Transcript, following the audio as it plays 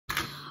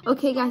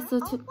Okay guys,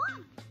 so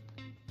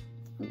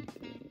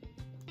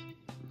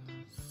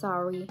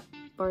sorry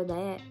for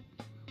that.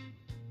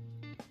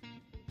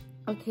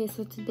 Okay,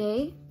 so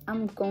today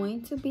I'm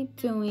going to be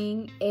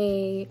doing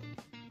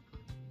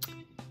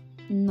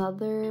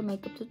another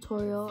makeup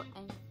tutorial.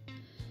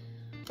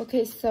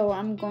 Okay, so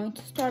I'm going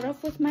to start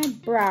off with my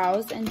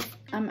brows, and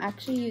I'm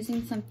actually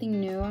using something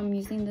new. I'm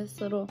using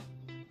this little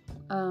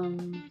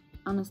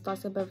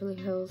Anastasia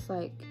Beverly Hills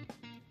like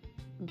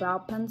brow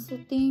pencil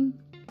thing,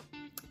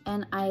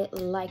 and I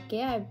like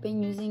it. I've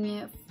been using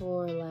it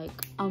for like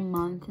a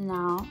month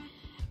now,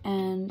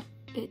 and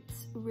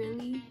it's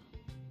really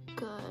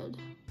good.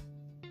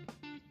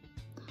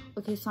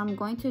 Okay, so I'm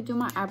going to do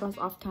my eyebrows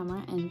off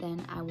camera, and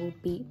then I will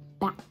be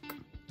back.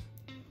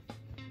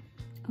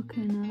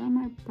 Okay, now that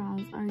my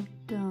brows are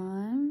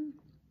done,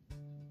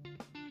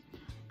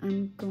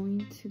 I'm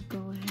going to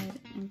go ahead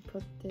and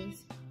put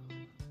this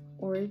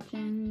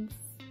Origins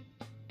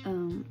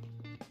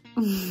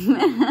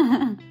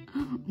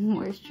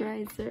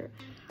moisturizer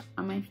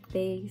on my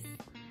face.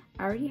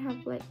 I already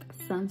have like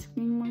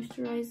sunscreen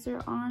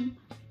moisturizer on,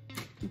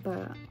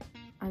 but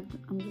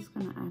I'm just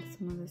gonna add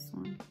some of this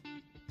one.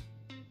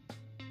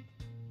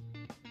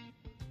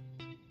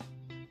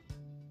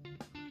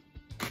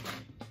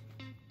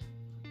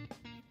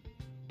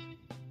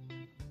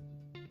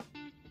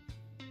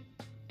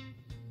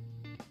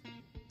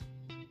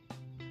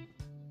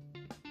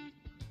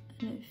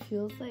 And it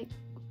feels like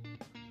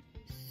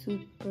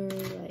super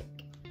like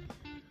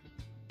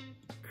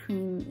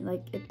creamy,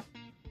 like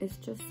it's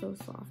just so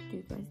soft.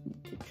 You guys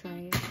need to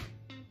try it.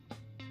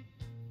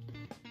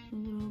 A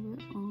little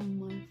bit on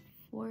my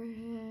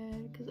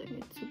forehead because I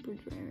get super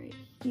dry right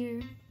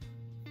here.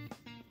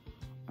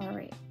 All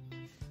right,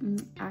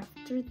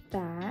 after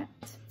that,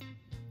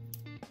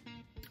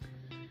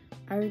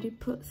 I already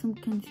put some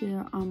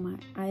concealer on my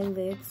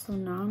eyelids, so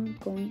now I'm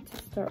going to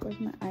start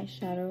with my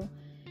eyeshadow.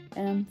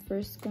 And I'm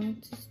first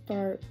going to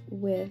start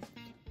with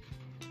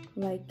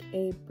like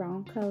a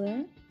brown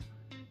color,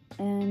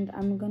 and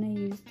I'm gonna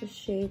use the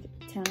shade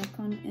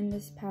Tanacon in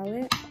this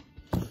palette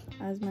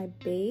as my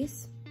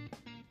base.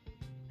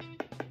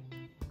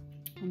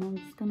 And I'm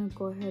just gonna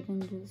go ahead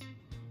and just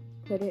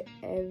put it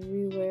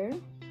everywhere.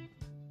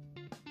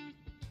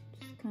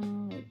 Just kind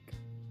of like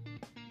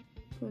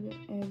put it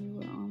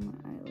everywhere on my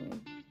eyelid.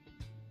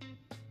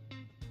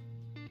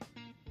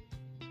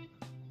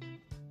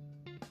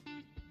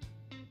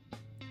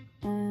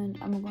 And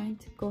I'm going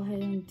to go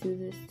ahead and do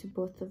this to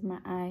both of my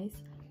eyes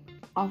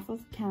off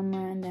of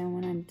camera, and then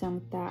when I'm done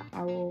with that,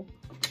 I will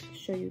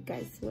show you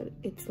guys what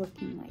it's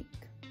looking like.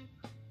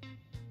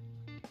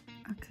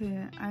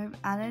 Okay, I've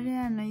added it.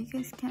 I know you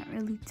guys can't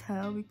really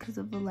tell because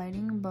of the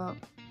lighting, but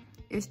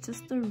it's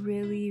just a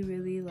really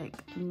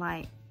like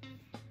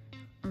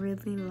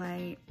really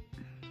light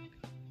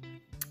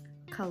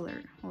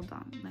color. Hold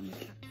on, let me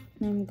check.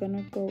 Now I'm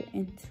gonna go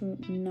into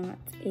Not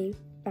a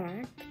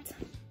Fact,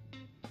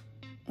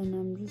 and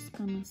I'm just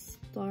gonna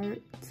start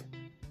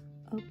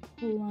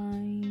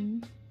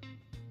applying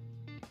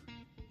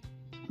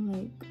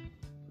like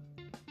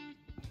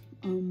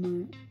on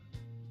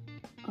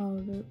my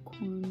outer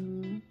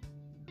corner.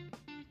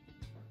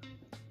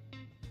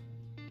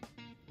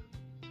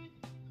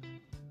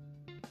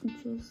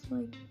 Just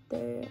like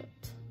that.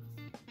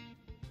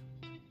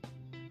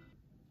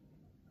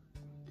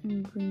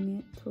 And bring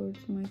it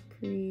towards my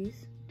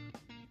crease.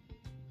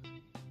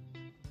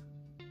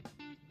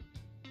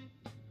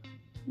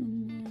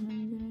 And then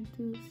I'm gonna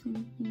do the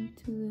same thing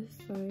to this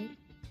side.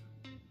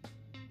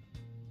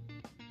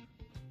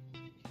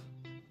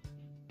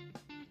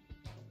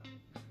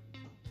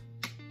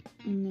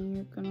 And then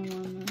you're gonna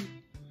wanna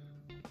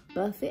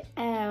buff it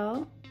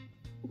out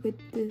with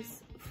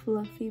this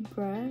fluffy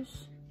brush.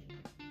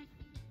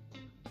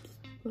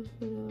 Just buff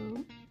it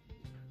out.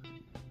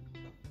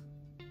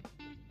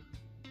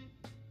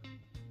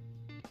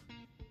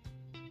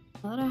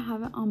 Now that I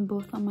have it on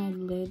both of my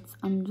lids,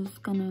 I'm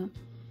just gonna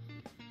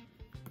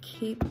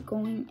keep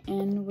going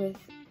in with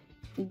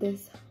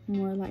this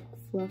more like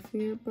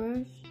fluffier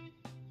brush,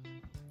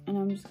 and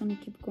I'm just gonna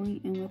keep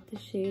going in with the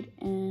shade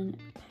and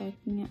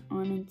packing it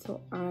on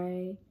until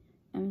I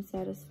am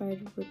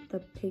satisfied with the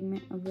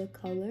pigment of the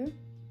color.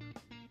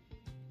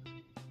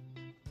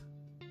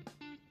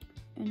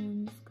 And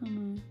I'm just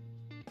gonna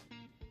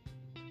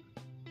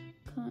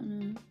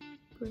kind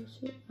of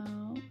brush it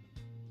out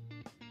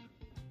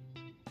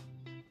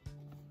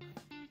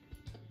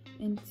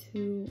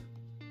into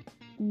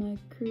my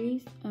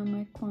crease and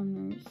my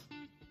corners.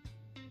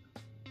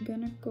 I'm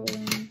gonna go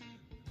in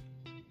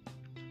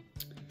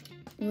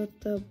with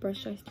the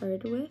brush I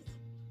started with,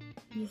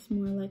 this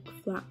more like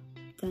flat,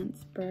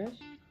 dense brush.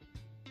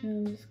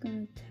 And I'm just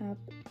gonna tap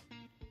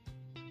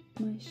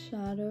my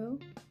shadow,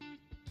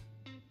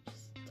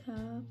 just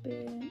tap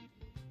it.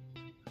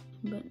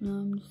 But now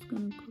I'm just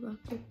gonna go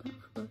back with that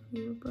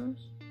fluffier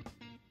brush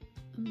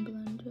and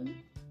blend it.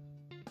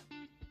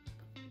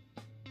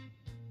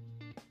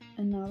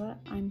 And now that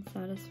I'm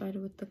satisfied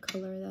with the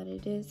color that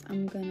it is,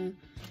 I'm gonna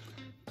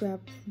grab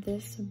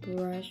this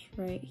brush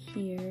right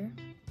here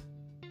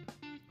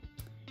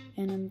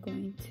and I'm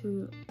going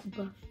to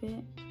buff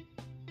it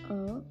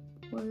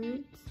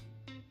upwards.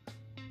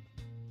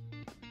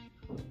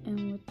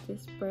 And with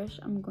this brush,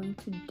 I'm going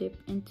to dip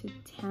into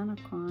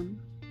Tanacon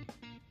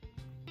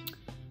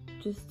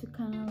just to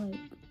kind of like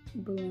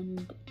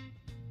blend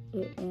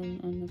it in,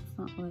 and it's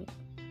not like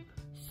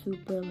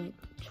super like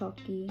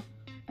chalky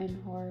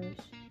and harsh.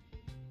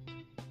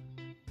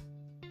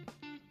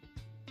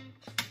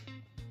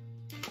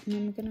 And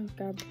I'm gonna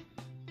grab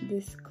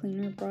this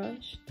cleaner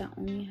brush that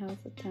only has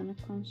a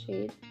Tanacon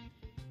shade,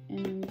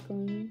 and I'm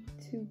going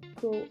to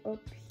go up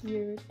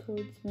here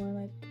towards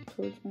my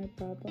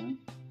brow bone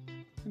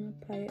and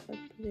apply it up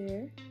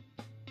there.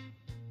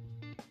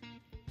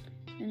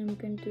 And I'm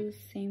gonna do the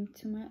same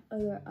to my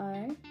other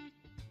eye.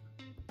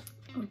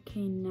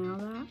 Okay, now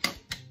that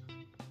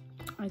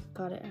I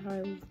got it how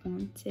I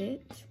want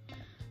it,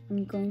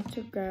 I'm going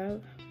to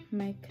grab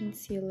my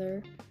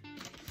concealer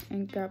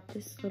and grab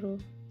this little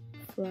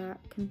flat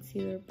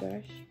concealer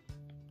brush.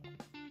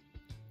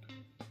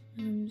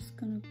 And I'm just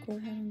gonna go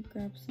ahead and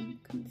grab some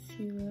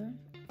concealer.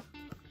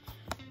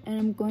 And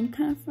I'm going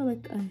kind of for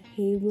like a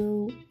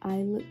halo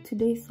eye look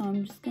today, so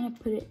I'm just gonna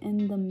put it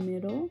in the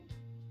middle.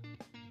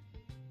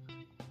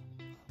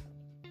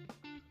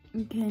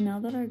 Okay, now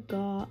that I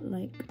got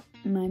like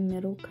my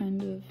middle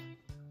kind of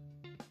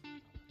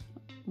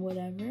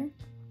whatever,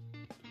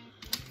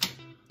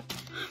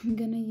 I'm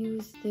gonna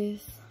use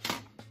this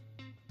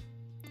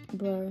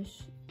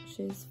brush, which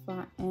is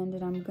flat end,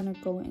 and I'm gonna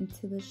go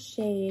into the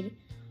shade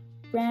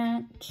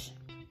Ranch.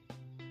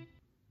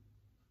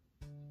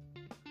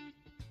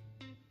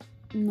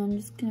 And I'm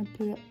just gonna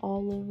put it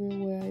all over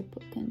where I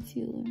put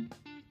concealer.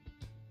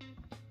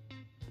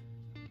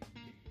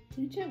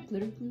 Didn't you have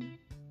glitter glue?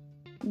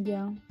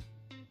 Yeah.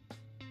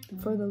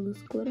 For the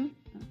loose glitter?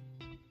 Oh.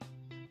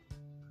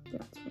 Yeah,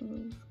 it's for the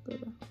loose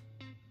glitter.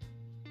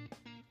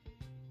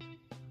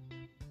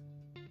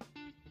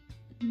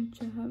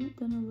 Which I haven't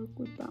done a look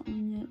with that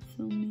one yet,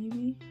 so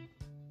maybe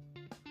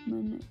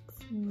my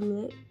next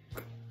look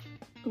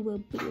will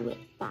be with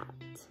that.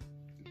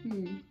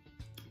 I'm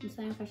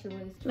deciding if I should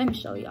wear this. Let me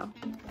show y'all.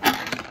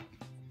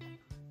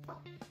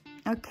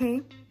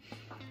 Okay.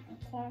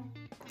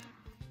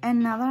 And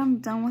now that I'm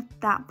done with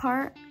that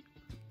part,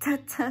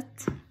 that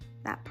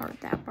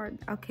part.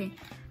 Okay,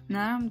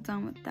 now that I'm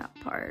done with that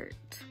part,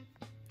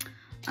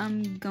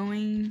 I'm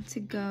going to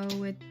go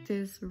with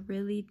this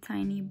really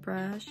tiny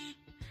brush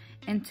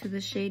into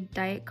the shade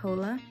Diet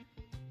Cola.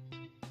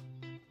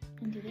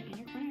 Into the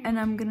inner corner. And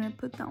I'm gonna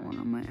put that one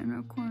on my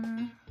inner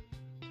corner.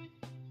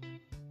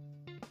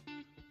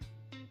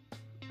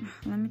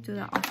 Let me do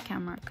that off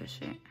camera, cause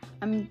shit.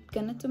 I'm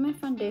gonna do my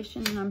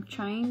foundation, and I'm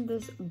trying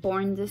this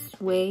Born This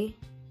Way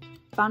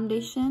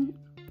foundation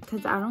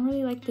because I don't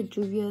really like the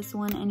Juvia's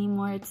one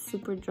anymore. It's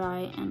super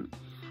dry and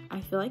I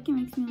feel like it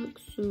makes me look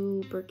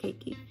super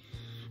cakey.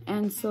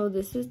 And so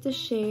this is the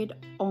shade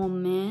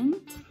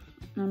Almond,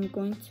 and I'm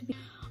going to be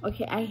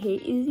okay. I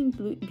hate using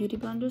beauty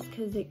blenders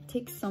because it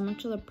takes so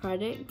much of the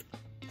product.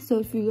 So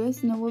if you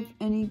guys know of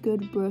any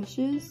good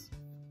brushes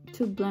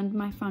to blend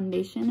my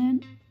foundation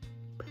in,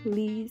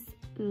 please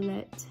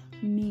let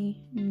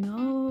me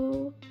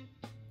know.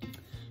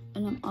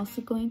 And I'm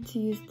also going to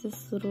use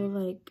this little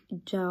like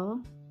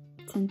gel,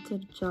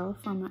 tinted gel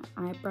for my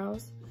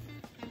eyebrows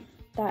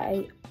that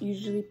I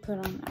usually put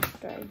on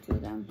after I do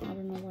them. I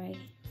don't know why I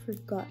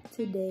forgot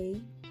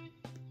today.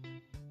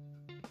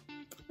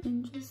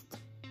 And just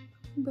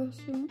brush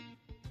it.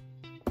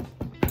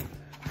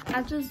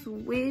 I just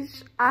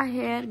wish I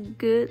had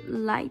good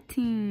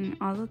lighting.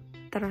 All the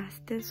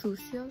trastes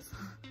sucios.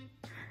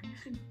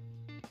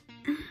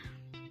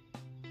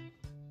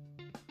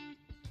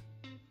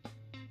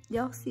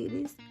 Y'all see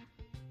this?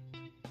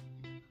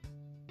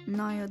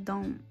 No, you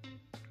don't.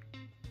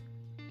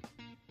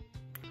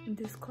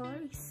 This color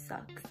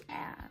sucks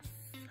ass.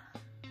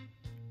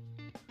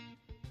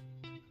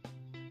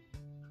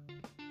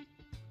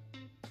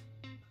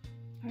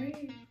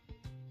 Alright.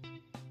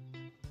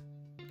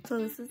 So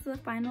this is the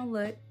final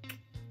look.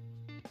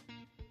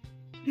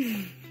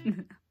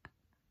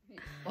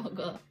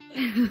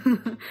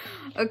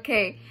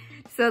 Okay,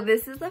 so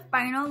this is the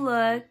final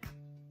look.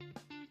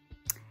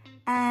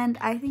 And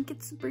I think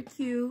it's super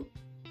cute.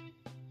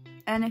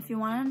 And if you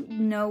want to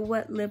know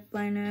what lip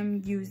liner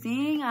I'm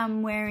using,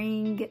 I'm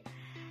wearing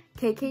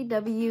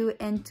KKW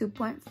in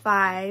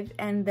 2.5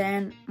 and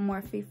then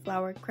Morphe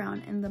Flower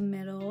Crown in the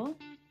middle.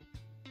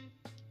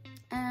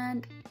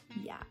 And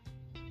yeah.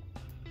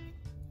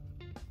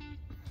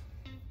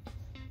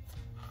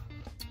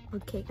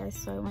 Okay guys,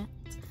 so I went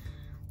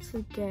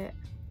to get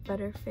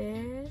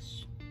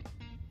Butterfish.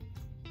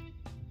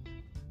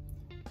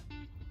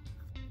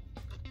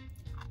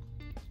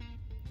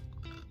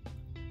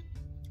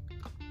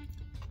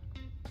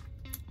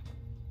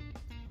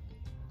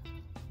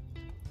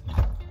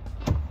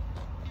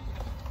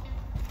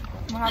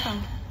 What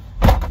happened?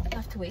 I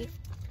have to wait.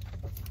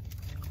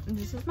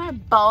 This is my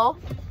bowl.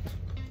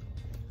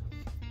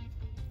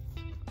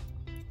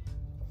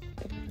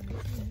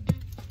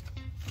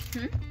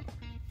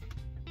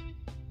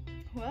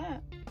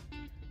 What?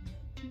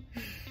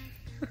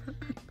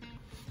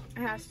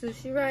 has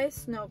sushi rice,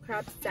 snow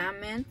crab,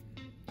 salmon,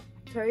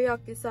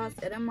 teriyaki sauce,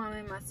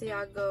 edamame,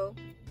 masiago,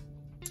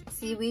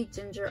 seaweed,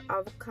 ginger,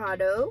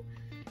 avocado,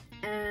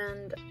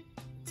 and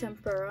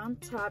tempura on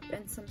top,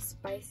 and some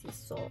spicy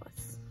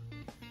sauce.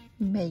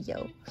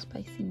 Mayo.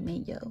 Spicy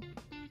mayo.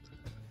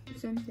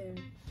 Same thing.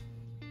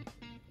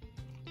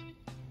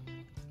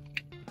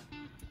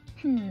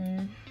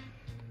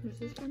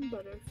 This is from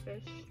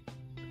Butterfish.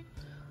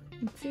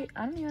 See,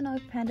 I don't even know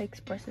if Panda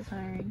Express is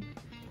hiring.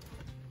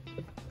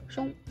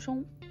 Shoo,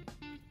 shoo.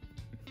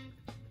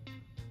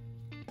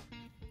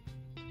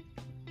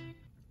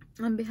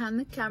 And behind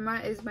the camera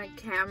is my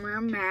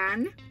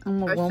cameraman.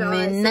 I'm a or woman. Shall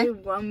I say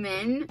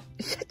woman?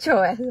 Shut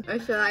your ass up. Or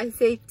shall I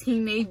say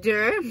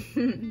teenager?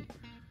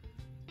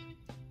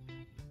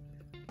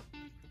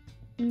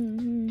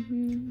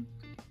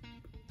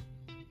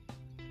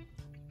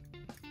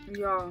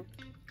 Y'all,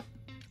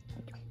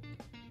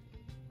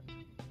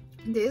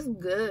 this is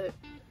good.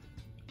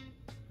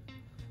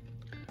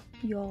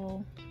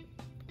 Y'all.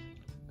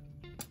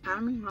 I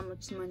don't know how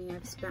much money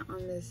I've spent on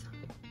this.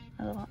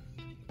 A lot.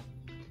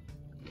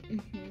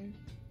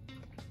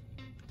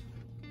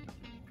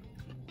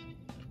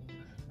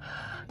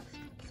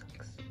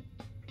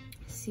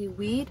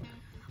 Seaweed.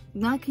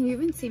 Now, can you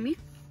even see me?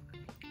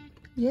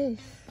 Yes.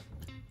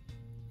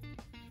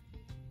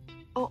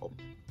 Oh.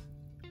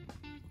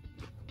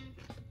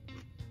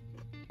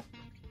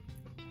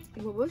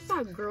 What was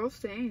that girl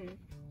saying?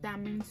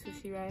 Salmon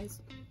sushi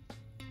rice.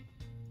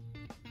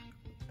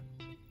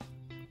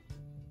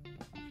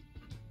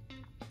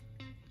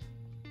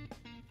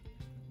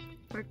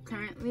 We're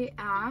currently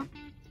at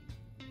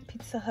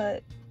Pizza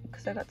Hut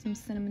because I got some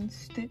cinnamon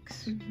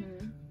sticks.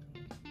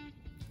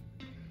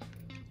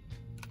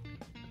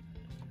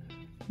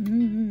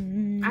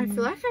 I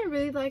feel like I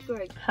really like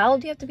How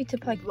old do you have to be to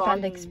like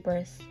Panda vlogging.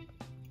 Express?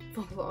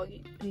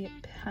 vlogging. Yeah,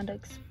 Panda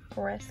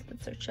Express.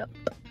 Let's search up.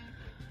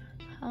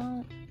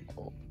 How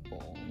old?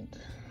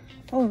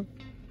 Oh.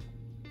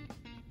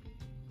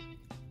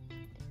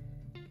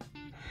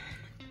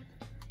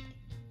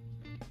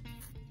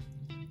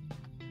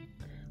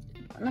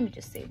 Let me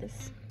just say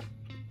this.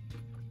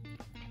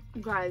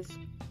 Guys.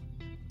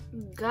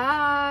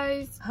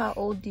 How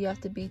old do you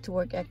have to be to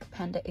work at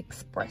Panda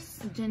Express?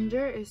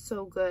 Ginger is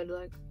so good.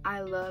 Like, I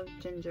love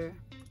ginger.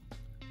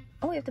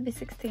 Oh, you have to be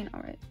 16.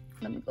 All right.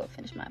 Let me go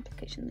finish my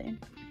application then.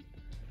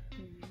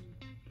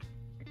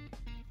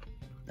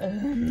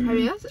 Have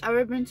you guys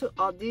ever been to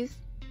Aldi's?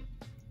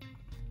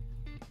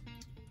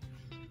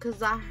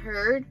 Because I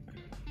heard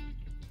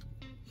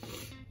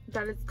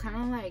that it's kind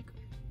of like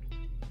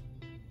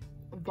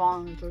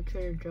Vaughn's or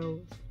Trader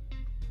Joe's.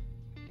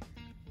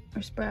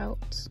 Or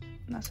Sprouts.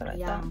 That's what I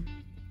Yeah. thought.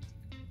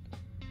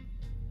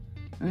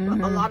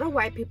 But a lot of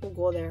white people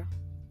go there.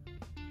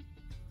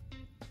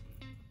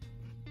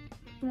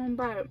 The one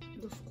by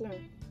the school.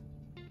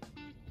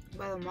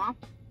 By the mall.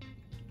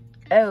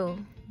 Oh,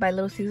 by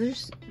Little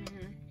Caesars?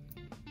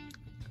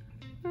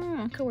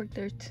 Mm-hmm. I could work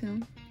there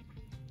too.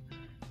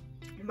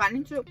 Why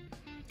didn't you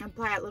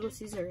apply at Little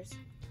Caesars?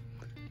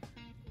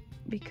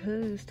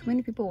 Because too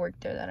many people work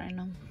there that I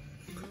know.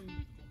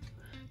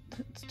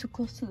 It's too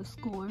close to the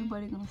school.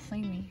 Everybody gonna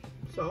see me.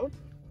 So?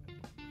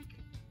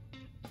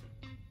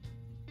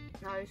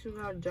 Now you still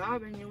got a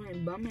job and you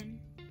ain't bumming.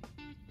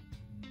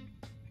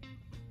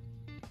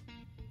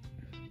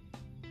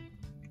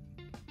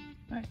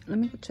 Alright, let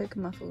me go check if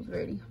my food's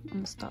ready. I'm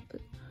gonna stop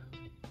it.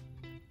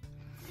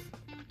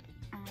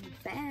 I'm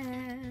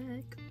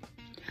back.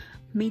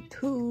 Me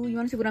too. You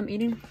wanna see what I'm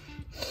eating?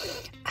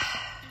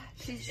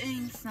 She's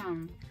eating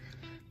some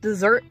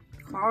Dessert.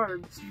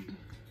 carbs.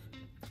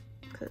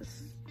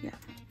 Cause yeah,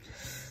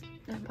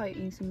 I'm probably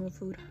eating some real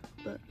food.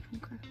 But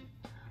okay,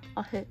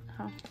 I'll hit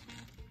how.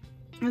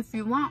 If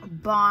you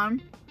want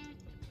bomb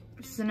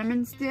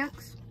cinnamon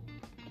sticks,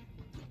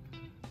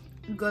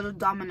 go to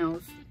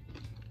Domino's.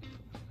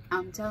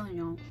 I'm telling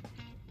y'all.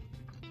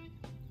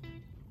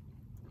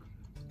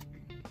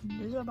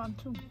 These are bomb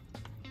too.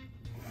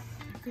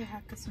 Okay,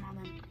 I can smell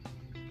them.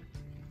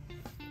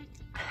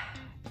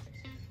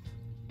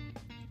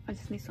 I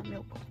just need some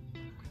milk.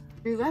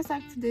 Do you guys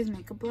like today's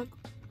makeup look?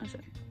 I'm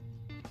sorry.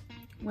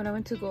 When I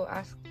went to go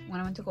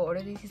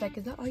order these, he's like,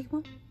 "Is that all you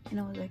want?" And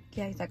I was like,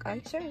 "Yeah." He's like, "Are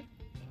you sure?"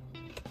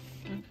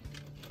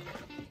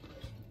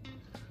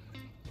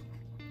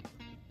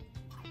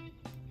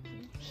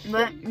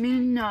 Let me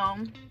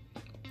know,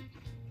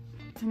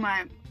 to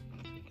my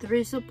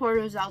 3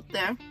 supporters out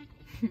there.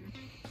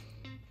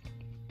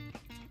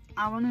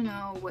 I want to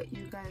know what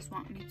you guys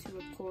want me to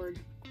record.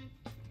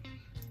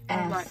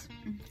 Ass.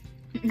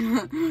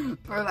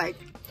 Or like,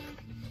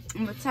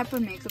 what type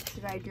of makeup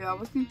should I do? I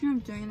was thinking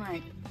of doing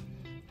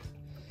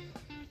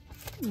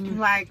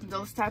like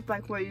those type,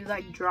 like where you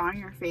like draw on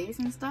your face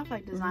and stuff,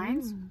 like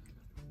designs.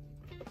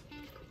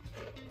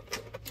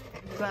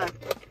 But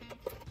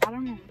I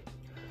don't know.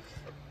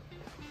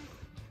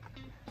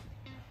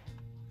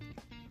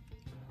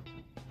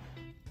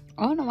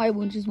 I don't know why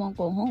we just won't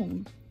go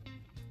home.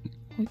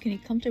 We can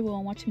eat comfortable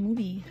and watch a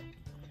movie.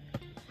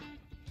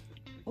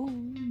 Oh.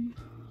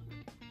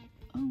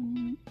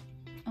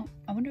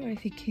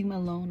 if he came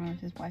alone or if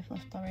his wife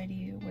left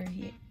already, or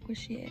where's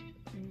she at.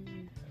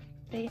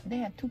 They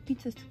have 2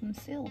 pizzas to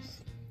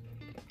themselves.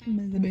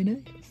 Must have been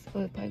nice. Oh,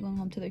 they're probably going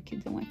home to their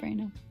kids and wife right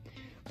now.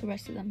 The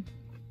rest of them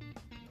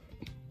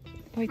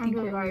probably think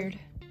we're weird.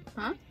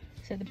 Huh?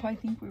 Said they probably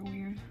think we're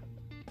weird.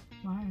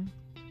 Why?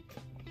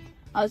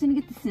 I was gonna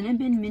get the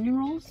Cinnabon mini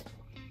rolls,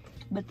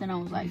 but then I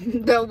was like,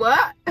 The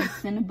what? the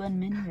Cinnabon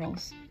mini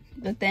rolls.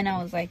 But then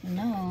I was like,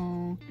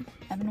 no,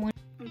 I haven't went.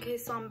 Okay,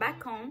 so I'm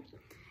back home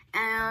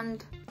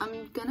and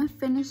I'm gonna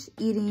finish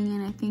eating,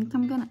 and I think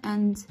I'm gonna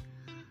end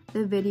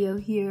the video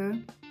here.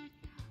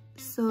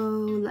 So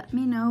let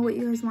me know what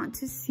you guys want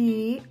to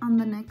see on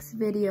the next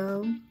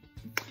video.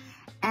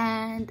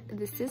 And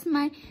this is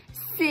my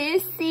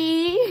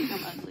sissy.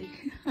 I'm ugly.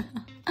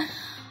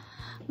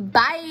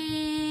 Bye.